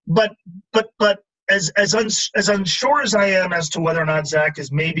 But as unsure as I am as to whether or not Zach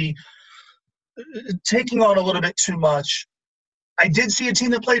is maybe taking on a little bit too much, I did see a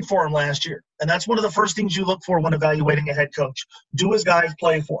team that played for him last year. And that's one of the first things you look for when evaluating a head coach. Do his guys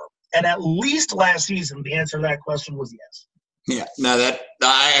play for him? And at least last season, the answer to that question was yes. Yeah, no, that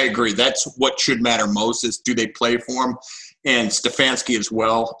I agree. That's what should matter most is do they play for him? And Stefanski as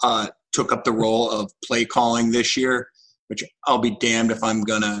well took up the role of play calling this year, which I'll be damned if I'm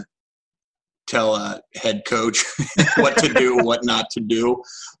going to tell a head coach what to do, what not to do.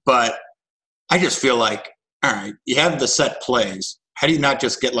 But I just feel like, all right, you have the set plays. How do you not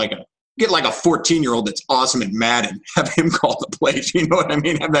just get like a 14-year-old that's awesome at Madden, have him call the plays? You know what I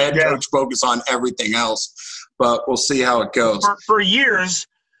mean? Have the head coach focus on everything else. But we'll see how it goes. For years,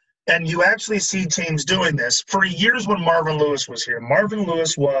 and you actually see teams doing this, for years when Marvin Lewis was here, Marvin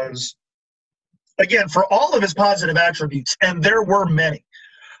Lewis was, again, for all of his positive attributes, and there were many,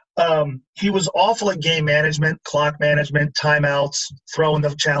 he was awful at game management, clock management, timeouts, throwing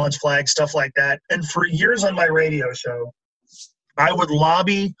the challenge flag, stuff like that. And for years on my radio show, I would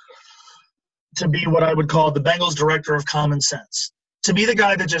lobby to be what I would call the Bengals director of common sense, to be the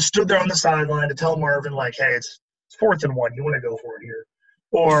guy that just stood there on the sideline to tell Marvin, like, hey, it's 4th and 1. You want to go for it here.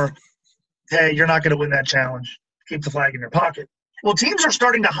 Or, hey, you're not going to win that challenge. Keep the flag in your pocket. Well, teams are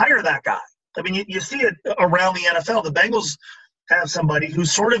starting to hire that guy. I mean, you see it around the NFL. The Bengals have somebody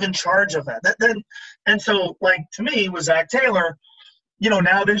who's sort of in charge of that. And so, like, to me, with Zach Taylor, you know,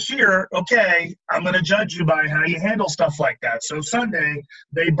 now this year, okay, I'm going to judge you by how you handle stuff like that. So Sunday,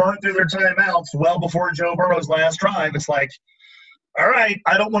 they burned through their timeouts well before Joe Burrow's last drive. It's like, all right,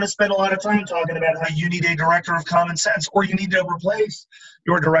 I don't want to spend a lot of time talking about how you need a director of common sense or you need to replace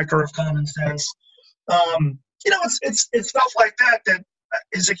your director of common sense. You know, it's stuff like that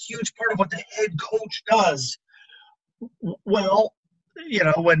is a huge part of what the head coach does. Well, you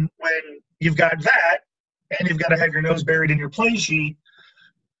know, when you've got that and you've got to have your nose buried in your play sheet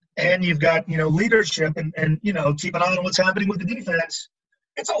and you've got, you know, leadership and you know, keep an eye on what's happening with the defense,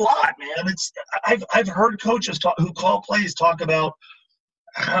 it's a lot, man. I've heard coaches who call plays talk about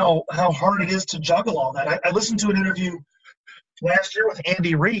how hard it is to juggle all that. I listened to an interview last year with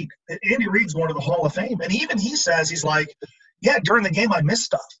Andy Reid. Andy Reid's going to the Hall of Fame, and even he says, he's like, yeah, during the game I missed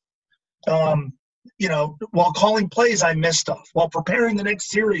stuff. You know, while calling plays, I miss stuff. While preparing the next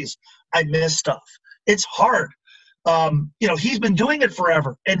series, I miss stuff. It's hard. You know, he's been doing it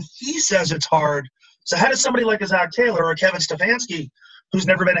forever, and he says it's hard. So how does somebody like a Zach Taylor or Kevin Stefanski, who's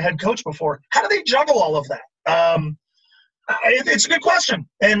never been a head coach before, how do they juggle all of that? It's a good question,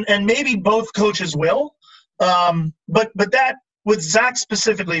 and maybe both coaches will. But that, with Zach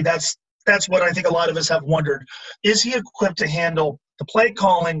specifically, that's what I think a lot of us have wondered. Is he equipped to handle the play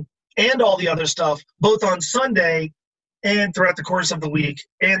calling and all the other stuff, both on Sunday and throughout the course of the week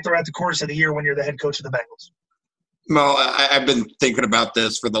and throughout the course of the year when you're the head coach of the Bengals? Mo, I've been thinking about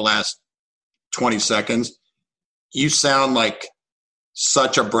this for the last 20 seconds. You sound like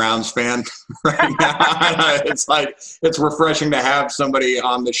such a Browns fan right now. It's refreshing to have somebody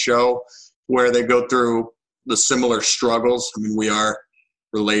on the show where they go through the similar struggles. I mean, we are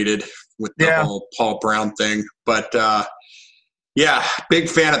related with the whole Paul Brown thing, but big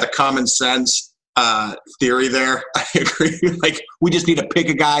fan of the common sense theory there. I agree. Like, we just need to pick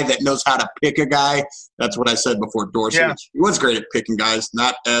a guy that knows how to pick a guy. That's what I said before Dorsey. Yeah. He was great at picking guys,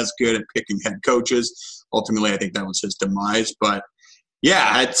 not as good at picking head coaches. Ultimately, I think that was his demise. But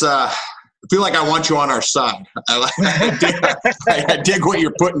yeah, it's I feel like I want you on our side. I dig what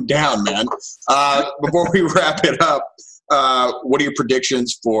you're putting down, man. Before we wrap it up, what are your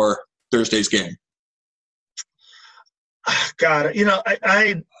predictions for Thursday's game? God,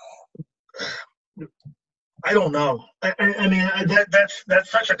 I don't know. I mean,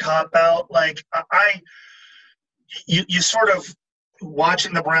 that's such a cop out. Like, you sort of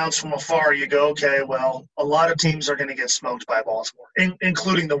watching the Browns from afar. You go, okay, well, a lot of teams are going to get smoked by Baltimore,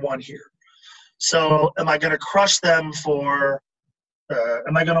 including the one here. So, am I going to crush them for?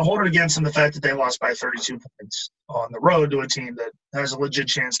 Am I going to hold it against them the fact that they lost by 32 points on the road to a team that has a legit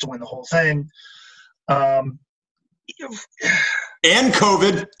chance to win the whole thing? And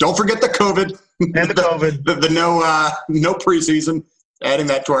COVID. Don't forget the COVID. And the COVID. the no preseason. Adding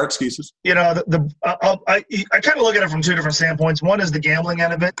that to our excuses. I kind of look at it from two different standpoints. One is the gambling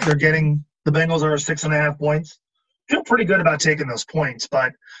end of it. The Bengals are 6.5 points. Feel pretty good about taking those points,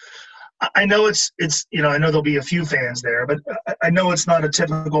 but I know it's I know there'll be a few fans there, but I know it's not a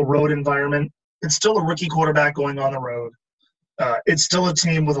typical road environment. It's still a rookie quarterback going on the road. It's still a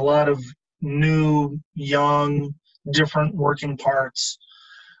team with a lot of new, young, different working parts.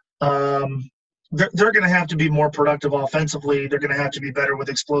 They're going to have to be more productive offensively. They're going to have to be better with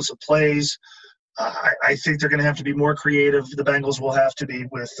explosive plays. I think they're going to have to be more creative. The Bengals will have to be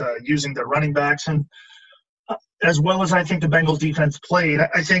with using their running backs, and as well as I think the Bengals defense played.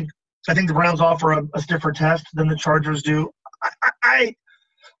 I think the Browns offer a stiffer test than the Chargers do. I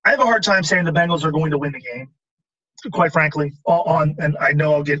have a hard time saying the Bengals are going to win the game, quite frankly. And I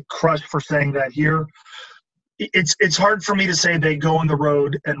know I'll get crushed for saying that here. It's hard for me to say they go on the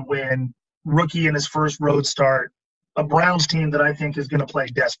road and win. Rookie in his first road start, a Browns team that I think is going to play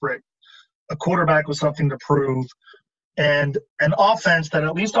desperate, a quarterback with something to prove, and an offense that,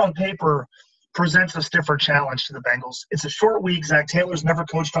 at least on paper, presents a stiffer challenge to the Bengals. It's a short week. Zach Taylor's never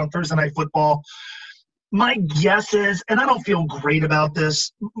coached on Thursday Night Football. My guess is, and I don't feel great about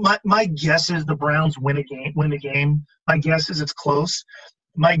this, my guess is the Browns win the game. My guess is it's close.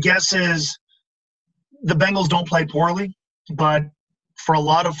 My guess is the Bengals don't play poorly, but for a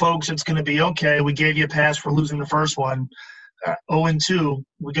lot of folks, it's going to be, okay, we gave you a pass for losing the first one. 0-2,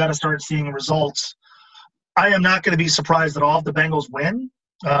 we got to start seeing results. I am not going to be surprised at all if the Bengals win.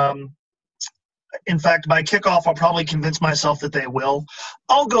 In fact, by kickoff, I'll probably convince myself that they will.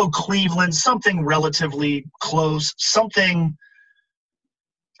 I'll go Cleveland, something relatively close, something,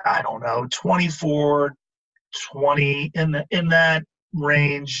 I don't know, 24-20 in that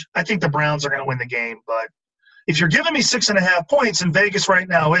range. I think the Browns are going to win the game, but if you're giving me 6.5 points, and Vegas right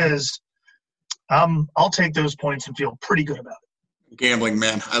now is, I'll take those points and feel pretty good about it. Gambling,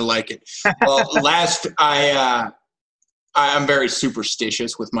 man. I like it. Well, I'm very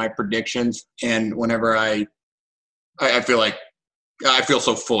superstitious with my predictions, and whenever I feel like I feel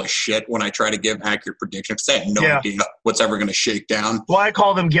so full of shit when I try to give accurate predictions. I have no idea what's ever going to shake down. Well, I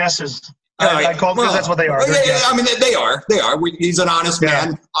call them guesses. I call them because that's what they are. I mean, they are. He's an honest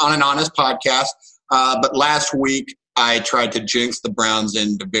man on an honest podcast. But last week, I tried to jinx the Browns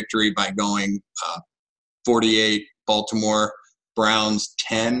into victory by going 48 Baltimore, Browns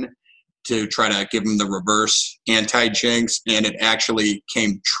 10 to try to give them the reverse anti-jinx, and it actually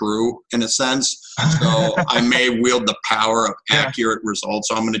came true in a sense. So I may wield the power of accurate results.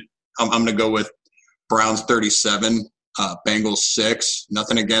 So I'm gonna go with Browns 37, Bengals 6.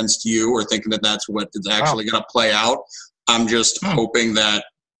 Nothing against you or thinking that that's what is actually going to play out. I'm just hoping that,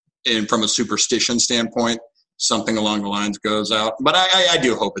 from a superstition standpoint, something along the lines goes out. But I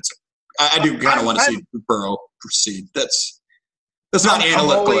do hope I do kind of want to see Burrow proceed. That's not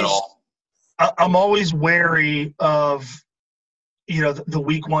analytical at all. I'm always wary of, the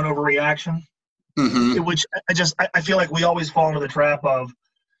week one overreaction, which I feel like we always fall into the trap of,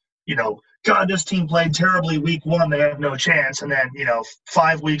 God, this team played terribly week one. They have no chance. And then,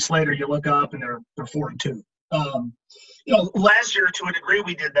 5 weeks later, you look up and they're 4-2. Last year, to a degree,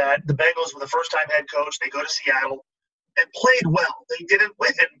 we did that. The Bengals were the first-time head coach. They go to Seattle and played well. They didn't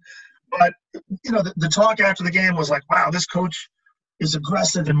win. But, the talk after the game was like, wow, this coach is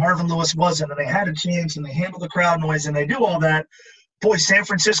aggressive and Marvin Lewis wasn't. And they had a chance and they handled the crowd noise and they do all that. Boy, San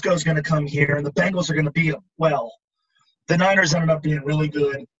Francisco's going to come here and the Bengals are going to beat them. Well, the Niners ended up being really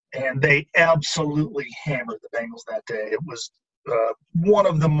good, and they absolutely hammered the Bengals that day. It was one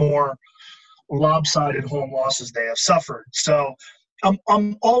of the more lopsided home losses they have suffered. So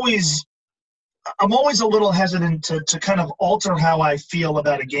I'm always a little hesitant to kind of alter how I feel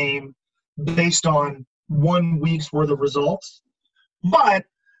about a game based on 1 week's worth of results. But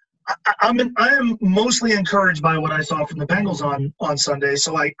I am mostly encouraged by what I saw from the Bengals on Sunday,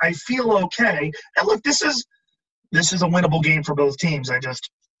 so I feel okay. And look, this is a winnable game for both teams.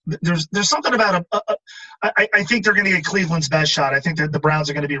 There's something about I think they're going to get Cleveland's best shot. I think that the Browns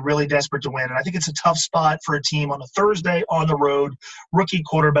are going to be really desperate to win, and I think it's a tough spot for a team on a Thursday on the road, rookie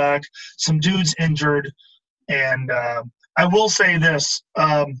quarterback, some dudes injured, and I will say this: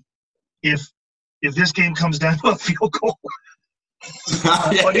 if this game comes down to a field goal.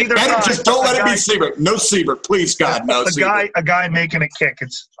 On either side, just don't let it be Siebert. No Siebert, please, God, no. A guy making a kick.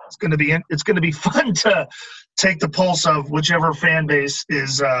 It's going to be fun to take the pulse of whichever fan base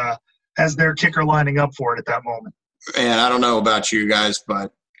has their kicker lining up for it at that moment. And I don't know about you guys,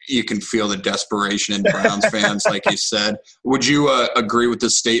 but you can feel the desperation in Browns fans, like you said. Would you agree with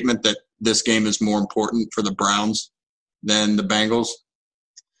the statement that this game is more important for the Browns than the Bengals?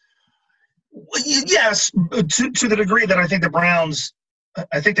 Yes, to the degree that I think the Browns,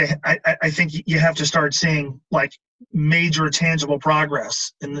 I think you have to start seeing like major tangible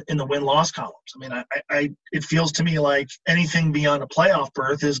progress in the win-loss columns. I mean, it feels to me like anything beyond a playoff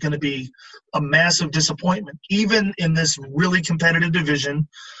berth is going to be a massive disappointment, even in this really competitive division.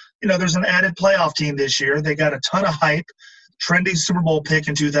 You know, there's an added playoff team this year. They got a ton of hype, trendy Super Bowl pick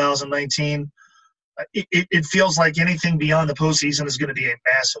in 2019. It feels like anything beyond the postseason is going to be a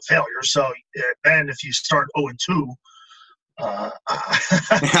massive failure. So then if you start 0-2,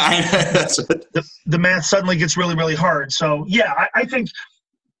 the math suddenly gets really, really hard. So, yeah, I think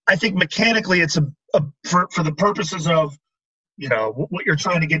mechanically it's for the purposes of, you know, what you're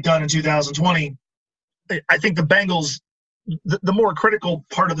trying to get done in 2020, I think the Bengals, the more critical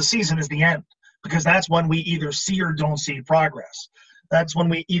part of the season is the end, because that's when we either see or don't see progress. That's when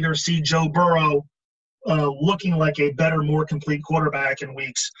we either see Joe Burrow looking like a better, more complete quarterback in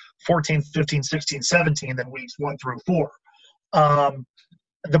weeks 14, 15, 16, 17 than weeks 1 through 4.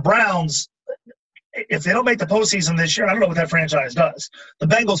 The Browns, if they don't make the postseason this year, I don't know what that franchise does. The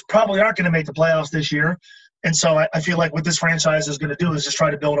Bengals probably aren't going to make the playoffs this year. And so I feel like what this franchise is going to do is just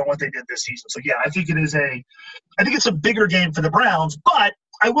try to build on what they did this season. So, yeah, I think it's a bigger game for the Browns. But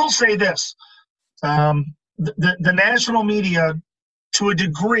I will say this. The national media, to a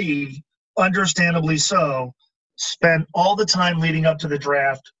degree, understandably so, spent all the time leading up to the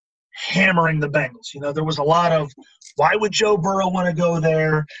draft hammering the Bengals. You know, there was a lot of, why would Joe Burrow want to go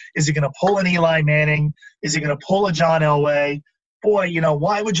there? Is he going to pull an Eli Manning? Is he going to pull a John Elway? Boy, you know,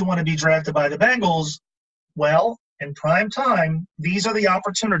 why would you want to be drafted by the Bengals? Well, in prime time, these are the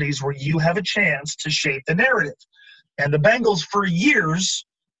opportunities where you have a chance to shape the narrative. And the Bengals, for years,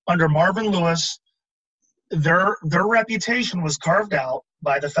 under Marvin Lewis, their reputation was carved out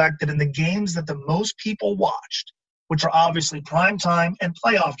by the fact that in the games that the most people watched, which are obviously primetime and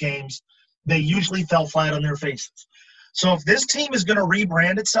playoff games, they usually fell flat on their faces. So if this team is going to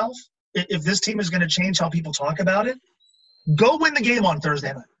rebrand itself, if this team is going to change how people talk about it, go win the game on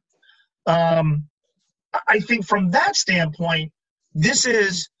Thursday night. I think from that standpoint, this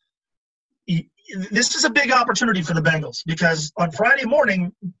is a big opportunity for the Bengals, because on Friday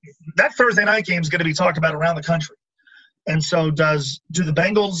morning, that Thursday night game is going to be talked about around the country. And so do the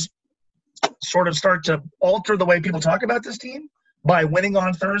Bengals sort of start to alter the way people talk about this team by winning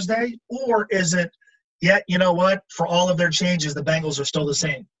on Thursday? Or is it, you know what, for all of their changes, the Bengals are still the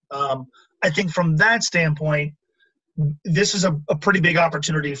same? I think from that standpoint, this is a pretty big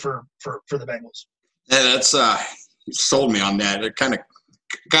opportunity for the Bengals. Yeah, that's you sold me on that. It kind of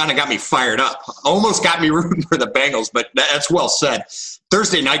got me fired up. Almost got me rooting for the Bengals, but that's well said.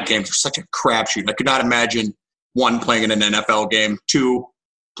 Thursday night games are such a crapshoot. I could not imagine, 1, playing in an NFL game, 2,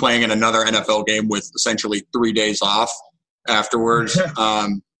 playing in another NFL game with essentially 3 days off afterwards.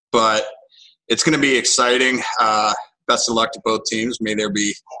 But it's going to be exciting. Best of luck to both teams. May there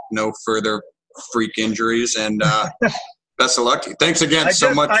be no further freak injuries, and best of luck to you. Thanks again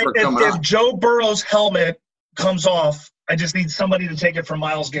so much for coming on. If Joe Burrow's helmet comes off, I just need somebody to take it from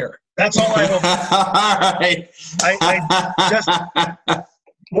Myles Garrett. That's all I hope. All right.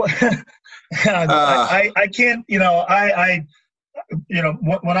 I can't, when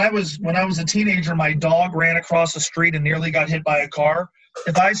I was a teenager, my dog ran across the street and nearly got hit by a car.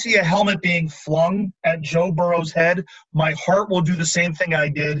 If I see a helmet being flung at Joe Burrow's head, my heart will do the same thing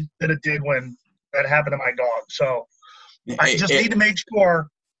that it did when that happened to my dog. So I just need to make sure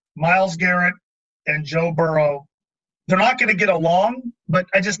Myles Garrett and Joe Burrow, They're not going to get along, but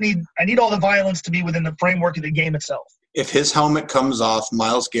I need all the violence to be within the framework of the game itself. If his helmet comes off,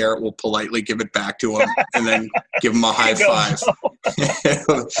 Myles Garrett will politely give it back to him and then give him a high five.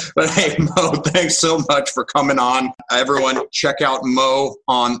 But hey, Mo, thanks so much for coming on. Everyone, check out Mo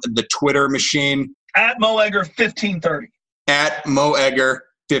on the Twitter machine. At Mo Egger 1530. At Mo Egger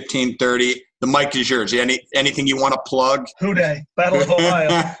 1530. The mic is yours. Anything you want to plug? Houday, Battle of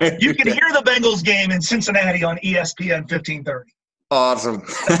Ohio. You can hear the Bengals game in Cincinnati on ESPN 1530. Awesome.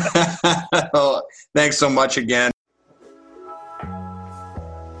 Well, thanks so much again.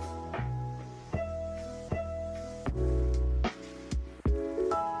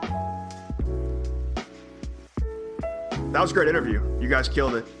 That was a great interview. You guys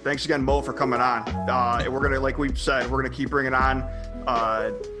killed it. Thanks again, Mo, for coming on. We're going to, like we've said, we're going to keep bringing on,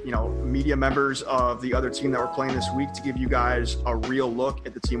 media members of the other team that we're playing this week to give you guys a real look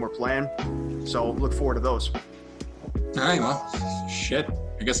at the team we're playing. So look forward to those. All right, well, shit.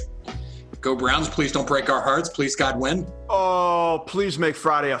 I guess go Browns. Please don't break our hearts. Please, God, win. Oh, please make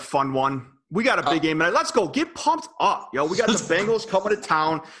Friday a fun one. We got a big game tonight. Let's go. Get pumped up. We got the Bengals coming to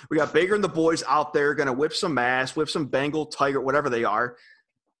town. We got Baker and the boys out there going to whip some ass, whip some Bengal, Tiger, whatever they are.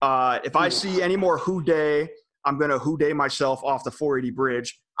 If I see any more Houday, I'm going to Houday myself off the 480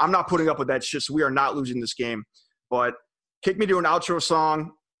 bridge. I'm not putting up with that shit, so we are not losing this game. But kick me to an outro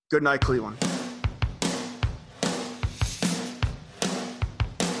song. Good night, Cleveland.